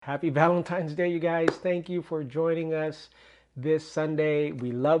Happy Valentine's Day, you guys. Thank you for joining us this Sunday.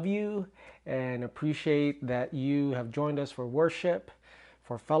 We love you and appreciate that you have joined us for worship,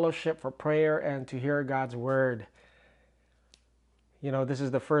 for fellowship, for prayer, and to hear God's word. This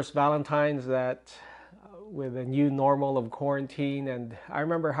is the first Valentine's that with a new normal of quarantine, and I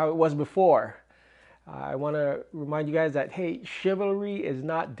remember how it was before. I want to remind you guys that, hey, chivalry is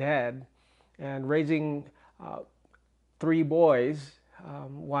not dead, and raising three boys,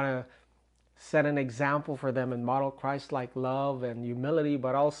 want to set an example for them and model Christ-like love and humility,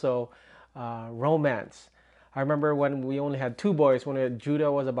 but also romance. I remember when we only had two boys, when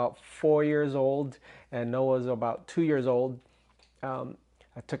Judah was about 4 years old and Noah was about 2 years old. I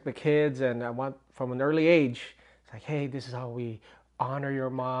took the kids and I want from an early age, it's like, hey, this is how we honor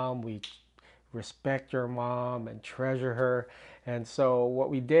your mom. We respect your mom and treasure her. And so what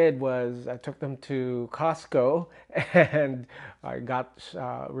we did was I took them to Costco and I got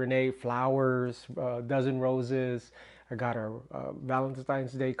Renee flowers, a dozen roses. I got her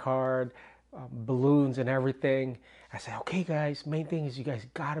Valentine's Day card, balloons and everything. I said, okay, guys, main thing is you guys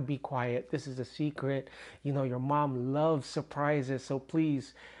gotta be quiet. This is a secret. Your mom loves surprises, so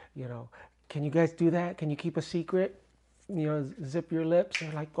please, you know, can you guys do that? Can you keep a secret? Zip your lips.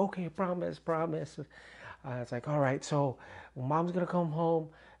 They're like, okay, promise, promise. It's like, all right, so when mom's gonna come home,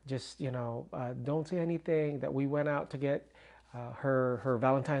 just, don't say anything that we went out to get her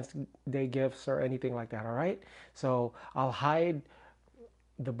Valentine's Day gifts or anything like that, all right? So I'll hide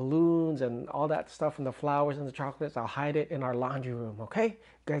the balloons and all that stuff and the flowers and the chocolates. I'll hide it in our laundry room, okay?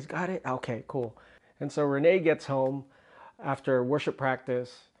 You guys got it? Okay, cool. And so Renee gets home after worship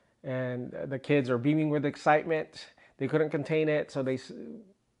practice, and the kids are beaming with excitement. They couldn't contain it, so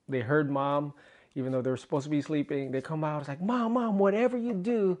they heard mom, even though they were supposed to be sleeping. They come out, it's like, mom, whatever you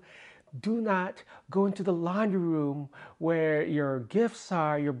do not go into the laundry room where your gifts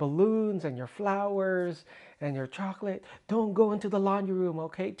are, your balloons and your flowers and your chocolate. Don't go into the laundry room,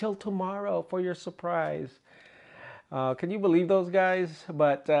 okay? Till tomorrow for your surprise. Can you believe those guys?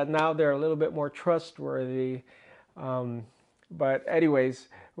 But now they're a little bit more trustworthy. But anyways,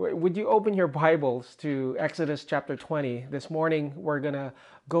 would you open your Bibles to Exodus chapter 20? This morning we're going to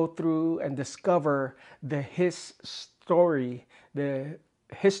go through and discover his story, the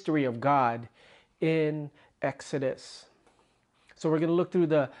history of God in Exodus. So we're going to look through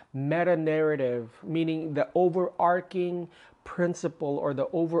the meta narrative, meaning the overarching principle or the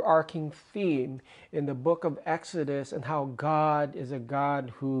overarching theme in the book of Exodus, and how God is a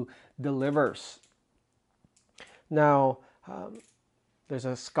God who delivers. Now, there's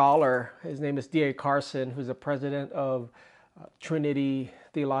a scholar, his name is D.A. Carson, who's the president of Trinity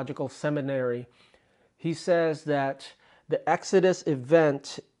Theological Seminary. He says that the Exodus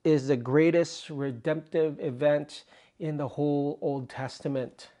event is the greatest redemptive event in the whole Old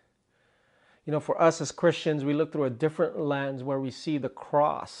Testament. For us as Christians, we look through a different lens where we see the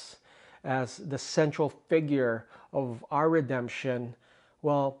cross as the central figure of our redemption.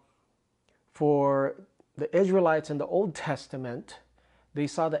 Well, for the Israelites in the Old Testament, they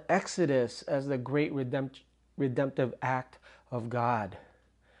saw the Exodus as the great redemptive act of God.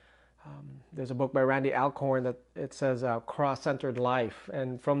 There's a book by Randy Alcorn that it says cross-centered life,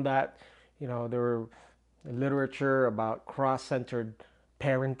 and from that, there were literature about cross-centered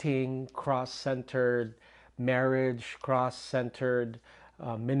parenting, cross-centered marriage, cross-centered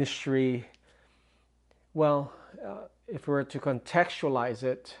ministry. Well, if we were to contextualize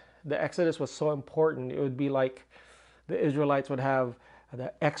it, the Exodus was so important. It would be like the Israelites would have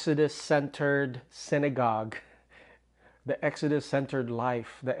the Exodus-centered synagogue, the Exodus-centered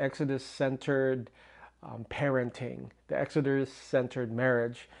life, the Exodus-centered parenting, the Exodus-centered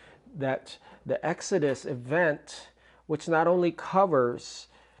marriage. That the Exodus event, which not only covers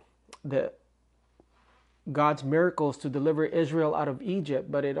the God's miracles to deliver Israel out of Egypt,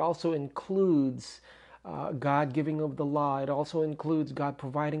 but it also includes God giving of the law. It also includes God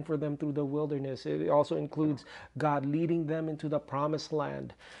providing for them through the wilderness. It also includes God leading them into the promised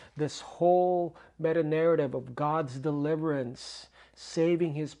land. This whole meta narrative of God's deliverance,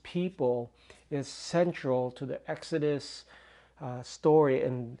 saving his people, is central to the Exodus story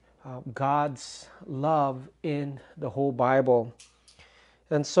and God's love in the whole Bible.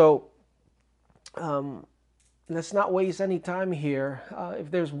 And so, let's not waste any time here.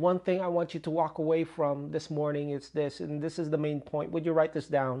 If there's one thing I want you to walk away from this morning, it's this, and this is the main point. Would you write this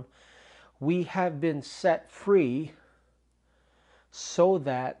down? We have been set free so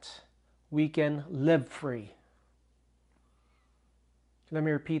that we can live free. Let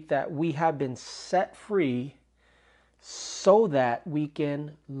me repeat that. We have been set free so that we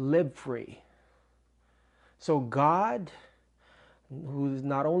can live free. So God who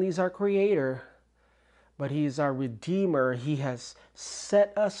not only is our creator, but he is our redeemer. He has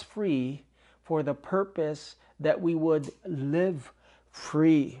set us free for the purpose that we would live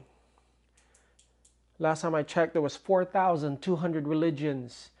free. Last time I checked, there was 4,200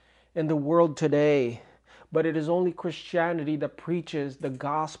 religions in the world today, but it is only Christianity that preaches the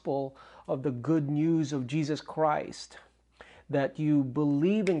gospel of the good news of Jesus Christ, that you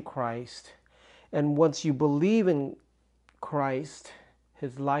believe in Christ, and once you believe in Christ,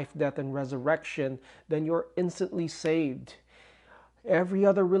 his life, death, and resurrection, then you're instantly saved. Every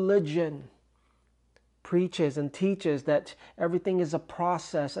other religion preaches and teaches that everything is a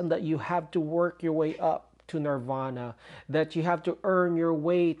process and that you have to work your way up to nirvana, that you have to earn your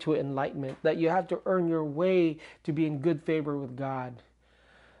way to enlightenment, that you have to earn your way to be in good favor with God,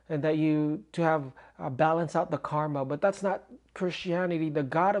 and that you to have balance out the karma. But that's not Christianity. The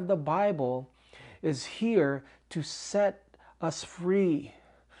God of the Bible is here to set us free,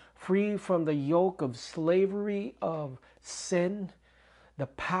 free from the yoke of slavery, of sin, the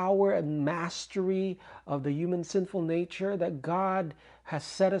power and mastery of the human sinful nature, that God has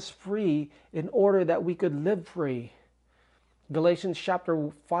set us free in order that we could live free. Galatians chapter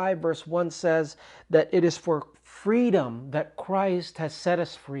 5 verse 1 says that it is for freedom that Christ has set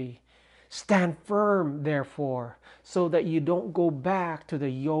us free. Stand firm, therefore, so that you don't go back to the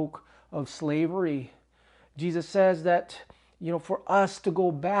yoke of slavery. Jesus says that, for us to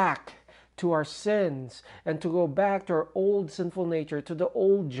go back to our sins and to go back to our old sinful nature, to the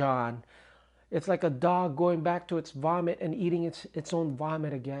old John, it's like a dog going back to its vomit and eating its own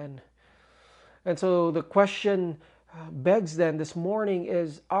vomit again. And so the question begs then this morning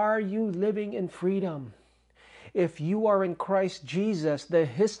is, are you living in freedom? If you are in Christ Jesus, the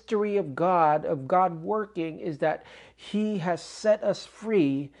history of God working, is that he has set us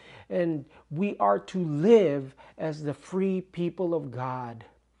free, and we are to live as the free people of God.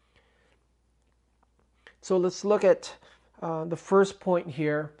 So let's look at the first point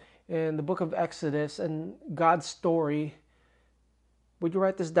here in the book of Exodus and God's story. Would you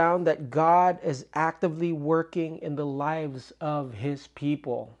write this down? That God is actively working in the lives of his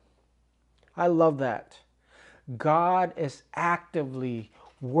people. I love that. God is actively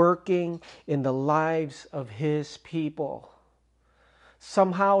working in the lives of his people.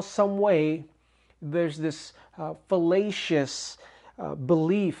 Somehow, some way, there's this fallacious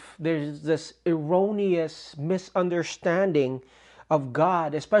belief, there's this erroneous misunderstanding of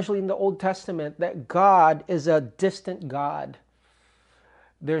God, especially in the Old Testament, that God is a distant God.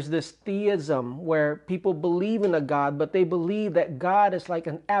 There's this theism where people believe in a God, but they believe that God is like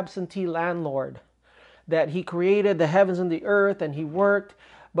an absentee landlord, that he created the heavens and the earth and he worked,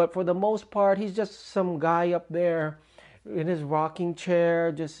 but for the most part, he's just some guy up there in his rocking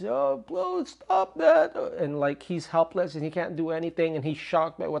chair, just, oh, stop that. And like he's helpless and he can't do anything and he's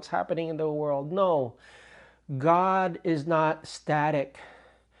shocked by what's happening in the world. No, God is not static.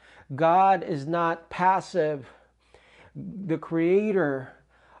 God is not passive. The creator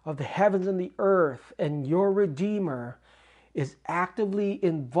of the heavens and the earth and your Redeemer is actively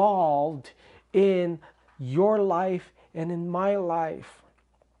involved in your life and in my life.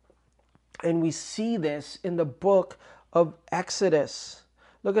 And we see this in the book of Exodus.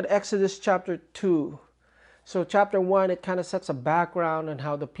 Look at Exodus chapter 2. So chapter 1, it kind of sets a background on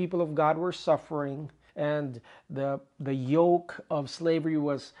how the people of God were suffering, and the yoke of slavery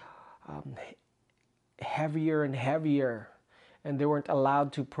was heavier and heavier, and they weren't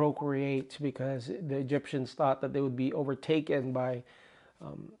allowed to procreate because the Egyptians thought that they would be overtaken by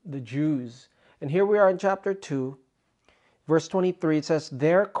the Jews. And here we are in chapter 2, verse 23. It says,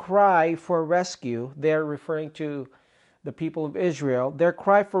 their cry for rescue, they're referring to the people of Israel, their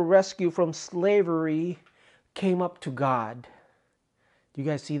cry for rescue from slavery came up to God. Do you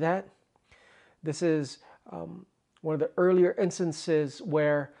guys see that? This is one of the earlier instances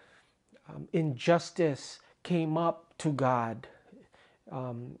where injustice came up to God.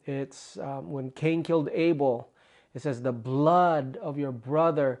 It's when Cain killed Abel. It says the blood of your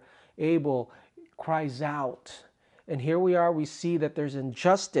brother Abel cries out. And here we are, we see that there's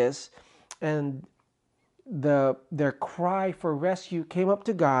injustice, and their cry for rescue came up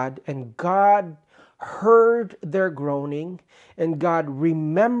to God, and God heard their groaning, and God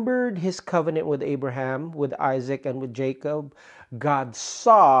remembered his covenant with Abraham, with Isaac, and with Jacob. God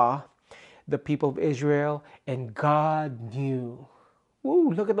saw the people of Israel, and God knew.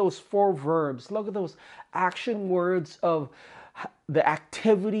 Ooh, look at those 4 verbs. Look at those action words of the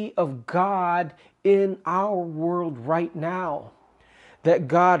activity of God in our world right now. That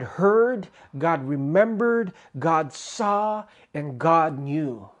God heard, God remembered, God saw, and God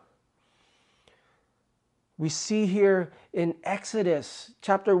knew. We see here in Exodus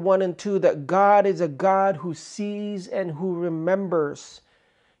chapter 1 and 2 that God is a God who sees and who remembers.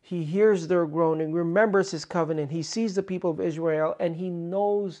 He hears their groaning, remembers his covenant. He sees the people of Israel, and he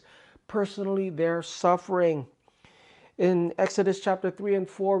knows personally their suffering. In Exodus chapter 3 and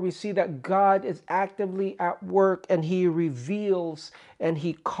 4, we see that God is actively at work, and he reveals and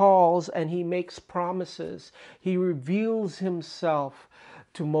he calls and he makes promises. He reveals himself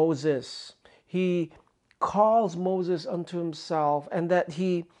to Moses. He calls Moses unto himself, and that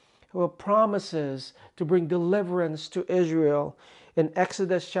he promises to bring deliverance to Israel. In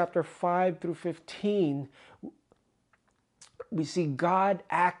Exodus chapter 5 through 15, we see God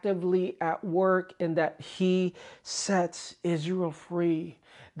actively at work in that he sets Israel free,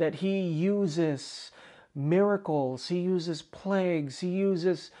 that he uses miracles, he uses plagues, he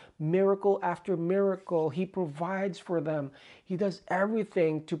uses miracle after miracle. He provides for them. He does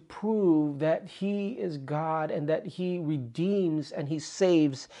everything to prove that he is God and that he redeems and he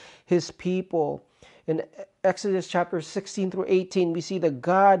saves his people. In Exodus chapter 16 through 18, we see that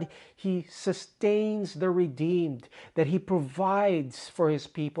God, he sustains the redeemed, that he provides for his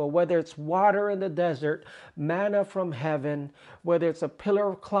people, whether it's water in the desert, manna from heaven, whether it's a pillar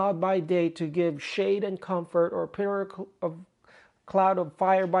of cloud by day to give shade and comfort, or a pillar of cloud of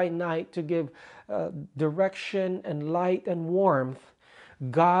fire by night to give direction and light and warmth.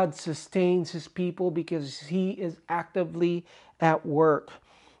 God sustains his people because he is actively at work.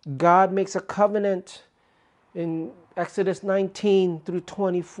 God makes a covenant in Exodus 19 through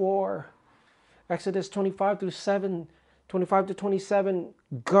 24. Exodus 25 through 7, 25 to 27,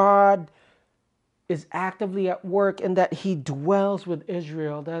 God is actively at work in that he dwells with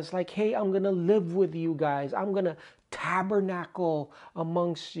Israel. That's like, hey, I'm going to live with you guys. I'm going to tabernacle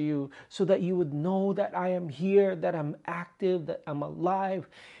amongst you so that you would know that I am here, that I'm active, that I'm alive.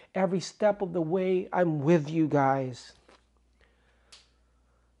 Every step of the way, I'm with you guys.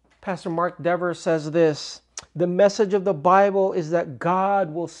 Pastor Mark Dever says this: the message of the Bible is that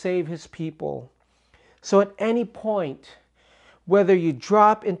God will save his people. So at any point, whether you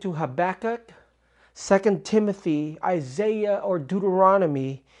drop into Habakkuk, 2 Timothy, Isaiah, or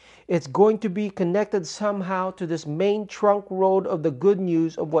Deuteronomy, it's going to be connected somehow to this main trunk road of the good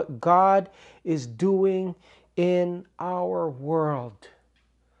news of what God is doing in our world.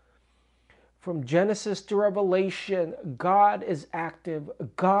 From Genesis to Revelation, God is active,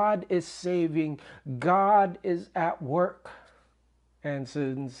 God is saving, God is at work. And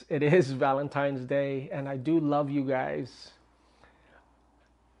since it is Valentine's Day, and I do love you guys,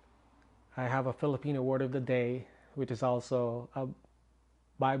 I have a Filipino word of the day, which is also a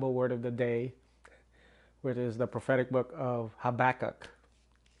Bible word of the day, which is the prophetic book of Habakkuk.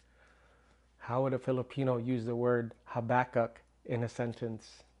 How would a Filipino use the word Habakkuk in a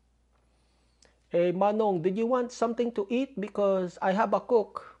sentence? Hey, Manong, did you want something to eat? Because I have a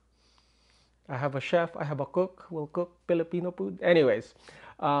cook. I have a chef, I have a cook, we'll cook Filipino food. Anyways,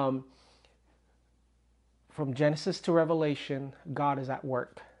 from Genesis to Revelation, God is at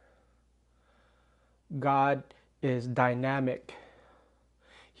work. God is dynamic.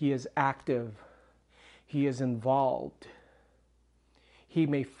 He is active. He is involved. He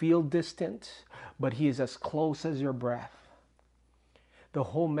may feel distant, but he is as close as your breath. The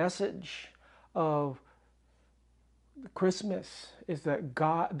whole message of Christmas is that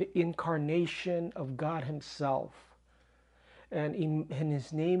God, the incarnation of God himself, and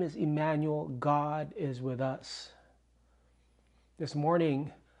his name is Emmanuel. God is with us. This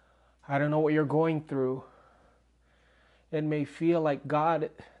morning, I don't know what you're going through. It may feel like God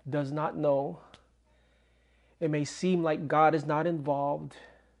does not know. It may seem like God is not involved.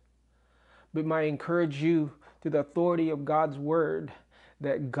 But may I encourage you through the authority of God's word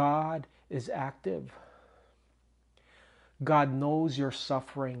that God is active. God knows your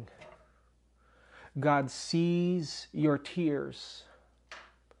suffering. God sees your tears.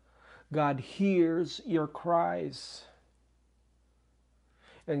 God hears your cries.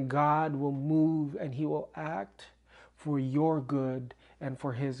 And God will move and he will act for your good and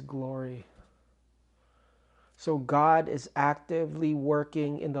for his glory. So God is actively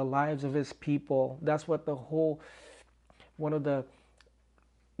working in the lives of his people. That's what one of the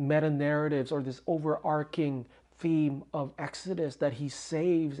meta-narratives or this overarching theme of Exodus, that he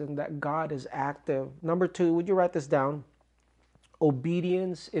saves and that God is active. Number 2, would you write this down?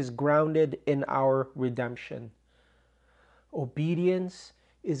 Obedience is grounded in our redemption. Obedience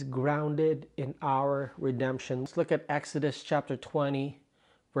is grounded in our redemption. Let's look at Exodus chapter 20,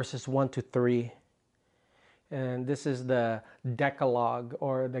 verses 1 to 3. And this is the Decalogue,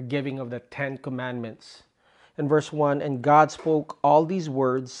 or the giving of the 10 commandments. In verse 1, and God spoke all these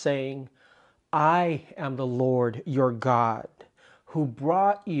words, saying, I am the Lord your God, who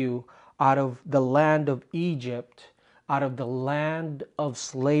brought you out of the land of Egypt, out of the land of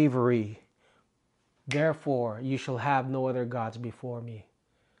slavery. Therefore, you shall have no other gods before me.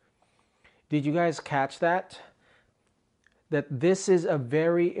 Did you guys catch that? That this is a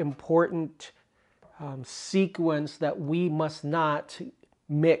very important sequence that we must not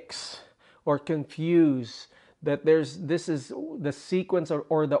mix or confuse. That this is the sequence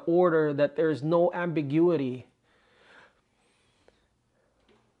or the order, that there's no ambiguity.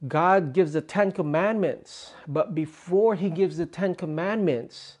 God gives the Ten Commandments, but before he gives the Ten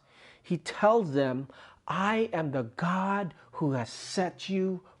Commandments, he tells them, I am the God who has set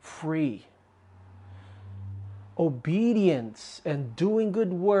you free. Obedience and doing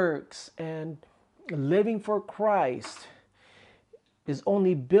good works and living for Christ is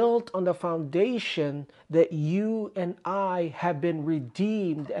only built on the foundation that you and I have been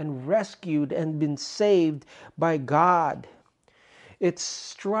redeemed and rescued and been saved by God. It's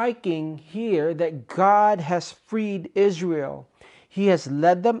striking here that God has freed Israel. He has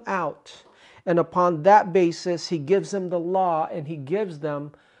led them out. And upon that basis, he gives them the law and he gives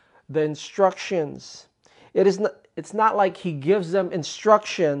them the instructions. It's not like he gives them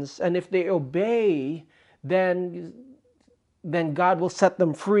instructions and if they obey, then God will set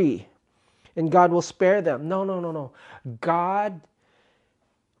them free and God will spare them. No. God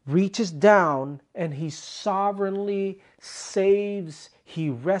reaches down and he sovereignly saves, he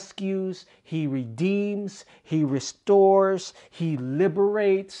rescues, he redeems, he restores, he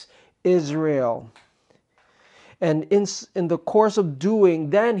liberates Israel. And in the course of doing,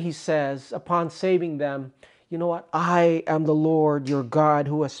 then he says, upon saving them, you know what? I am the Lord your God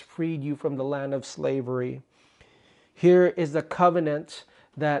who has freed you from the land of slavery. Here is the covenant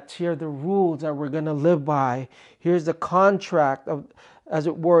here are the rules that we're going to live by. Here's the contract of, as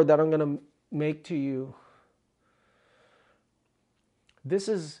it were, that I'm going to make to you. This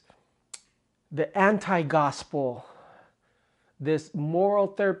is the anti-gospel, this moral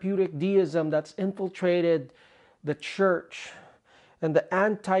therapeutic deism that's infiltrated the church. And the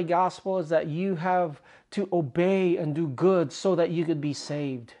anti-gospel is that you have to obey and do good so that you could be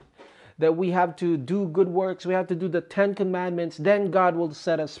saved. That we have to do good works, we have to do the 10 commandments, then God will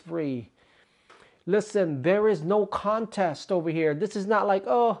set us free. Listen, there is no contest over here. This is not like,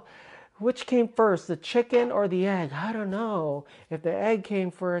 oh, which came first, the chicken or the egg? I don't know. If the egg came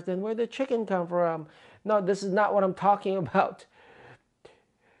first, then where did the chicken come from? No, this is not what I'm talking about.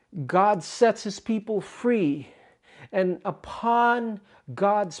 God sets his people free. And upon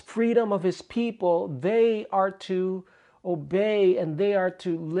God's freedom of his people, they are to obey and they are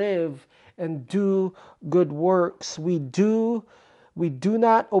to live and do good works. We do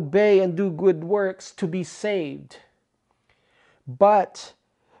not obey and do good works to be saved. But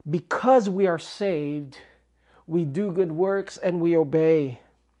because we are saved, we do good works and we obey.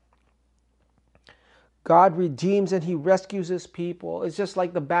 God redeems and he rescues his people. It's just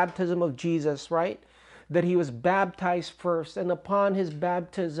like the baptism of Jesus, right? That he was baptized first, and upon his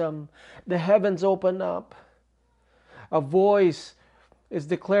baptism, the heavens open up. A voice is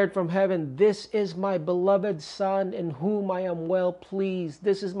declared from heaven, this is my beloved Son in whom I am well pleased.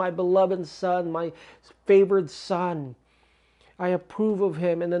 This is my beloved Son, my favored Son. I approve of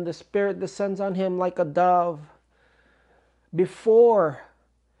him. And then the Spirit descends on him like a dove. Before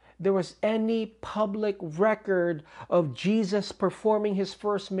there was any public record of Jesus performing his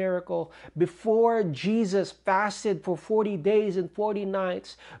first miracle, before Jesus fasted for 40 days and 40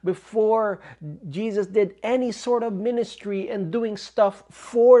 nights, before Jesus did any sort of ministry and doing stuff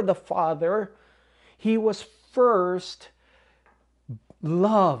for the Father, he was first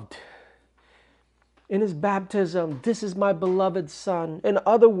loved. In his baptism, this is my beloved Son. In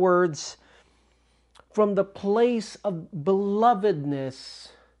other words, from the place of belovedness,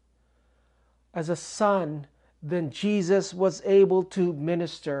 as a son, then Jesus was able to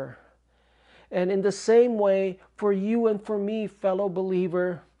minister. And in the same way, for you and for me, fellow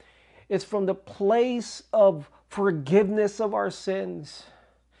believer, it's from the place of forgiveness of our sins,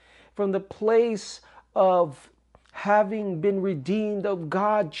 from the place of having been redeemed, of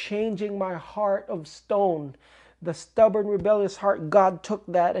God changing my heart of stone. The stubborn, rebellious heart, God took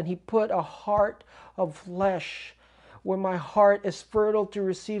that and he put a heart of flesh where my heart is fertile to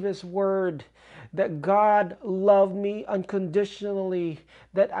receive his word. That God loved me unconditionally,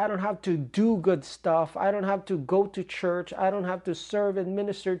 that I don't have to do good stuff. I don't have to go to church. I don't have to serve and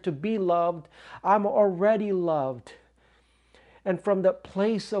minister to be loved. I'm already loved. And from that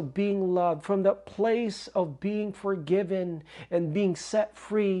place of being loved, from that place of being forgiven and being set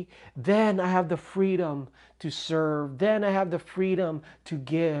free, then I have the freedom to serve. Then I have the freedom to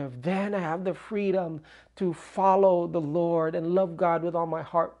give. Then I have the freedom to follow the Lord and love God with all my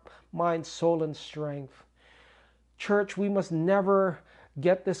heart, mind, soul, and strength. Church, we must never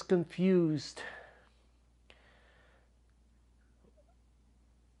get this confused.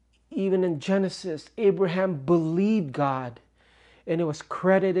 Even in Genesis, Abraham believed God, and it was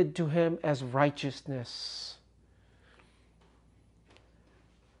credited to him as righteousness.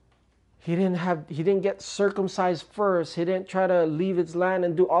 He didn't get circumcised first. He didn't try to leave his land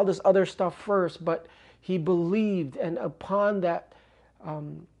and do all this other stuff first, but he believed, and upon that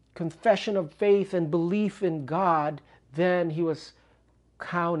confession of faith and belief in God, then he was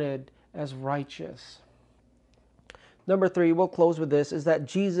counted as righteous. Number 3, we'll close with this, is that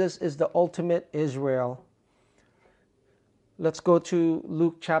Jesus is the ultimate Israel. Let's go to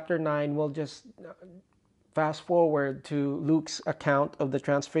Luke chapter 9. We'll just fast forward to Luke's account of the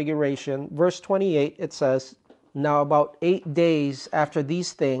Transfiguration. Verse 28, it says, "Now about 8 days after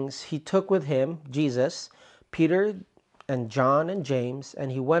these things, he took with him, Jesus, Peter and John and James,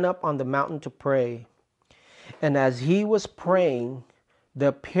 and he went up on the mountain to pray. And as he was praying, the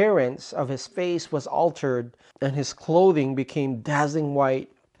appearance of his face was altered, and his clothing became dazzling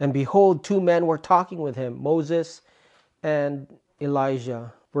white. And behold, 2 men were talking with him, Moses and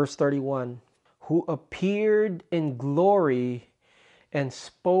Elijah," verse 31, "who appeared in glory and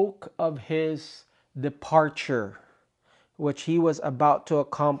spoke of his departure, which he was about to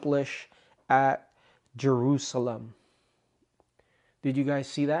accomplish at Jerusalem." Did you guys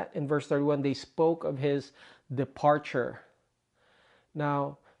see that? In verse 31, they spoke of his departure.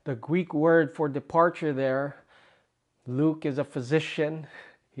 Now, the Greek word for departure there, Luke is a physician,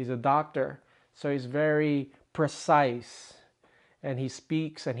 he's a doctor, so he's very precise, and he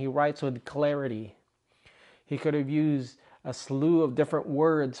speaks and he writes with clarity. He could have used a slew of different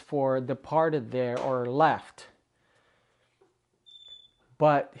words for departed there or left,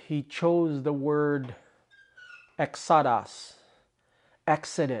 but he chose the word exodus,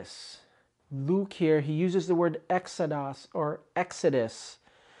 exodus. Luke here, he uses the word exodus or exodus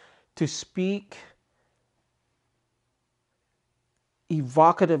to speak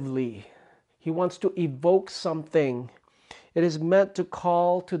evocatively. He wants to evoke something. It is meant to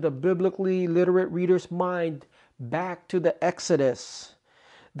call to the biblically literate reader's mind back to the Exodus,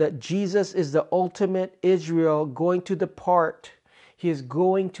 that Jesus is the ultimate Israel going to depart. He is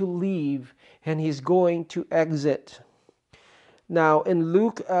going to leave, and he's going to exit. Now, in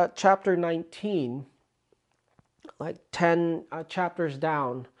Luke chapter 19, like 10 chapters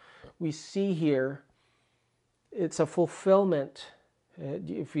down, we see here it's a fulfillment.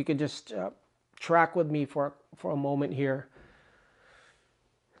 If you could just track with me for a moment here.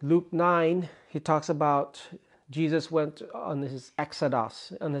 Luke 9, he talks about Jesus went on his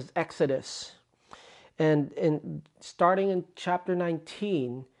exodus, And starting in chapter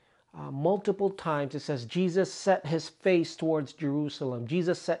 19, multiple times it says Jesus set his face towards Jerusalem.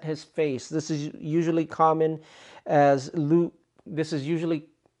 Jesus set his face. This is usually common as Luke. This is usually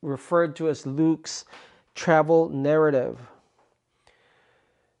referred to as Luke's travel narrative.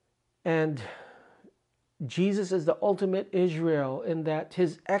 And Jesus is the ultimate Israel in that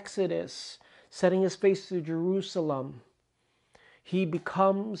his exodus, setting his face to Jerusalem, he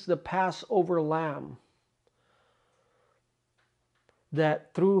becomes the Passover lamb.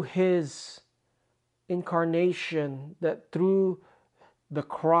 That through his incarnation, that through the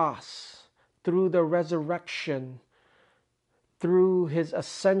cross, through the resurrection, through his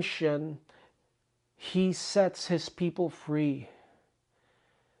ascension, he sets his people free.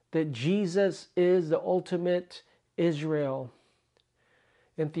 That Jesus is the ultimate Israel.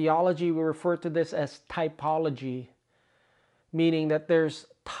 In theology, we refer to this as typology, meaning that there's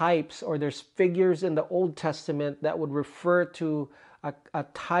types or there's figures in the Old Testament that would refer to a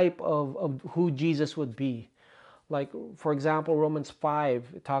type of who Jesus would be. Like, for example, Romans 5,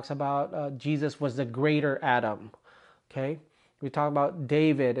 it talks about Jesus was the greater Adam. Okay? We talk about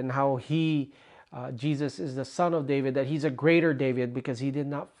David and how Jesus is the son of David, that he's a greater David because he did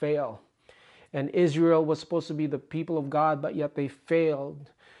not fail. And Israel was supposed to be the people of God, but yet they failed.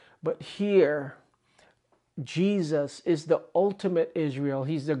 But here, Jesus is the ultimate Israel.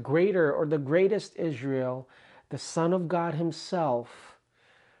 He's the greater or the greatest Israel, the Son of God himself.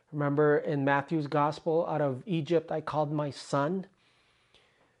 Remember in Matthew's gospel, out of Egypt I called my son.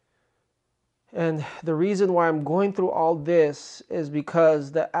 And the reason why I'm going through all this is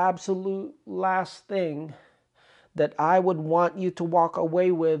because the absolute last thing that I would want you to walk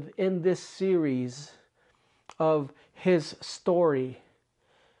away with in this series of his story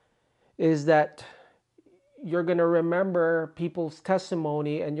is that you're going to remember people's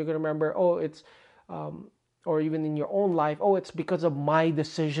testimony, and you're going to remember, oh, it's, or even in your own life, oh, it's because of my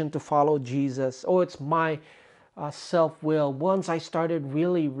decision to follow Jesus. Oh, it's my self-will. Once I started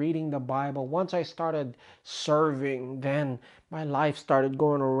really reading the Bible, once I started serving, then my life started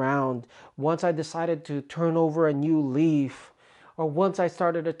going around. Once I decided to turn over a new leaf, or once I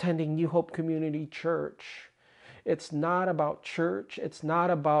started attending New Hope Community Church. It's not about church. It's not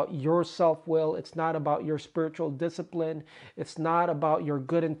about your self-will. It's not about your spiritual discipline. It's not about your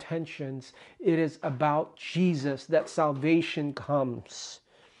good intentions. It is about Jesus, that salvation comes.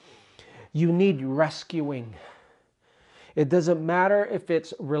 You need rescuing. It doesn't matter if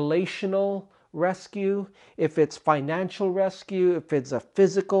it's relational rescue, if it's financial rescue, if it's a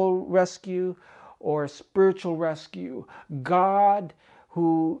physical rescue or a spiritual rescue. God,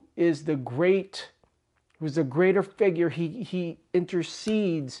 who is the greater figure, he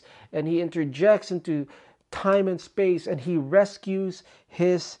intercedes and he interjects into time and space, and he rescues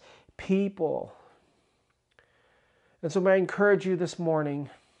his people. And so may I encourage you this morning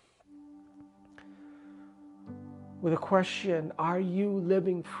with a question: are you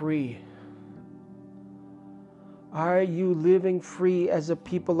living free? Are you living free as a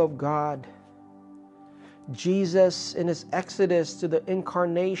people of God? Jesus, in his exodus to the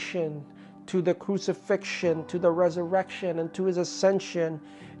incarnation, to the crucifixion, to the resurrection, and to his ascension,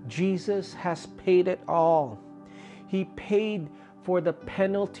 Jesus has paid it all. He paid for the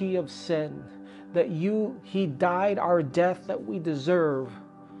penalty of sin, he died our death that we deserve.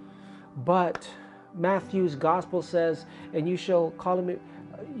 But Matthew's gospel says, and you shall call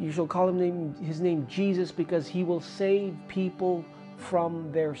his name Jesus, because he will save people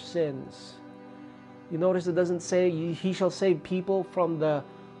from their sins. You notice it doesn't say he shall save people from the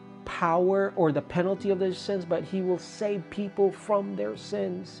power or the penalty of their sins, but he will save people from their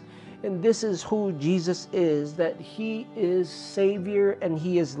sins. And this is who Jesus is, that he is Savior and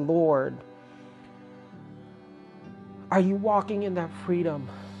he is Lord. Are you walking in that freedom?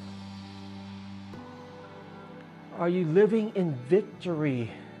 Are you living in victory?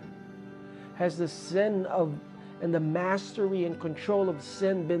 Has the sin and the mastery and control of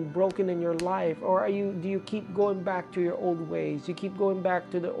sin been broken in your life? Or do you keep going back to your old ways? You keep going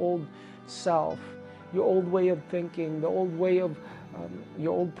back to the old self, your old way of thinking, the old way of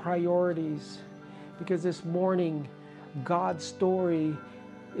your old priorities? Because this morning, God's story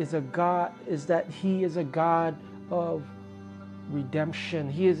is that he is a God of redemption.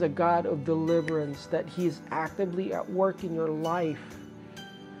 He is a God of deliverance, that he is actively at work in your life.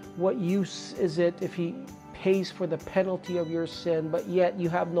 What use is it if he pays for the penalty of your sin, but yet you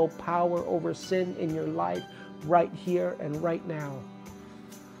have no power over sin in your life right here and right now?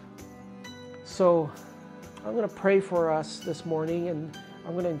 So I'm going to pray for us this morning, and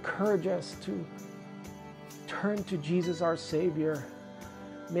I'm going to encourage us to turn to Jesus, our Savior.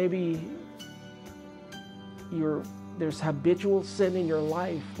 Maybe there's habitual sin in your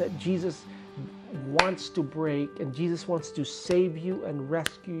life that Jesus wants to break, and Jesus wants to save you and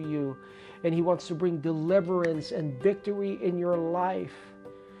rescue you, and he wants to bring deliverance and victory in your life.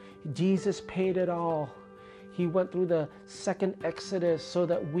 Jesus paid it all. He went through the second Exodus so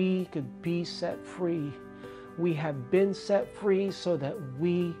that we could be set free. We have been set free so that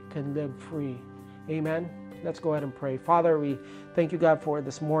we can live free. Amen. Let's go ahead and pray. Father, we thank you, God, for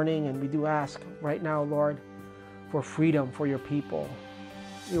this morning, and we do ask right now, Lord, for freedom for your people.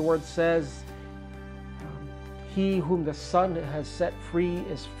 Your word says, he whom the Son has set free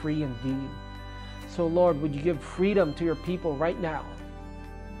is free indeed. So, Lord, would you give freedom to your people right now?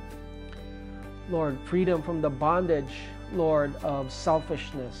 Lord, freedom from the bondage, Lord, of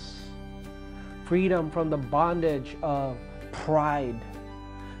selfishness. Freedom from the bondage of pride.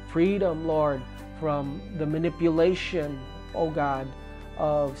 Freedom, Lord, from the manipulation, oh God,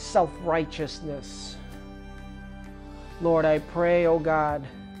 of self-righteousness. Lord, I pray, oh God,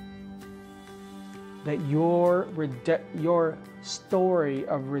 that your story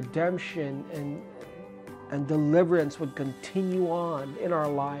of redemption and deliverance would continue on in our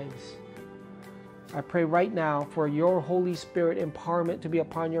lives. I pray right now for your Holy Spirit empowerment to be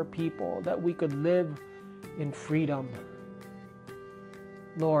upon your people, that we could live in freedom.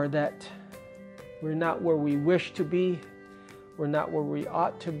 Lord, that we're not where we wish to be, we're not where we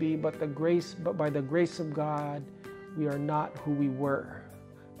ought to be, but by the grace of God, we are not who we were,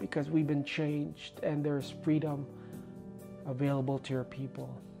 because we've been changed, and there's freedom available to your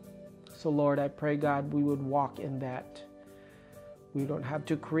people. So Lord, I pray, God, we would walk in that. We don't have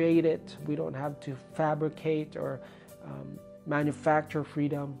to create it. We don't have to fabricate or manufacture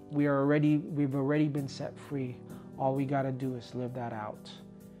freedom. We've already been set free. All we got to do is live that out.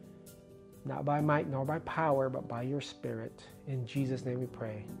 Not by might nor by power, but by your Spirit. In Jesus' name we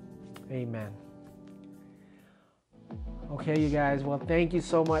pray. Amen. Okay, you guys. Well, thank you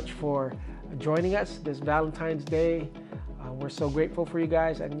so much for joining us this Valentine's Day. We're so grateful for you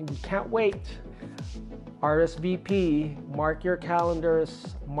guys, and we can't wait. RSVP, mark your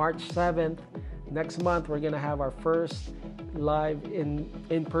calendars, March 7th. Next month, we're going to have our first live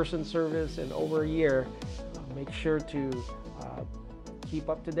in-person service in over a year. Make sure to keep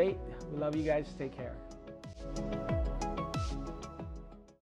up to date. We love you guys. Take care.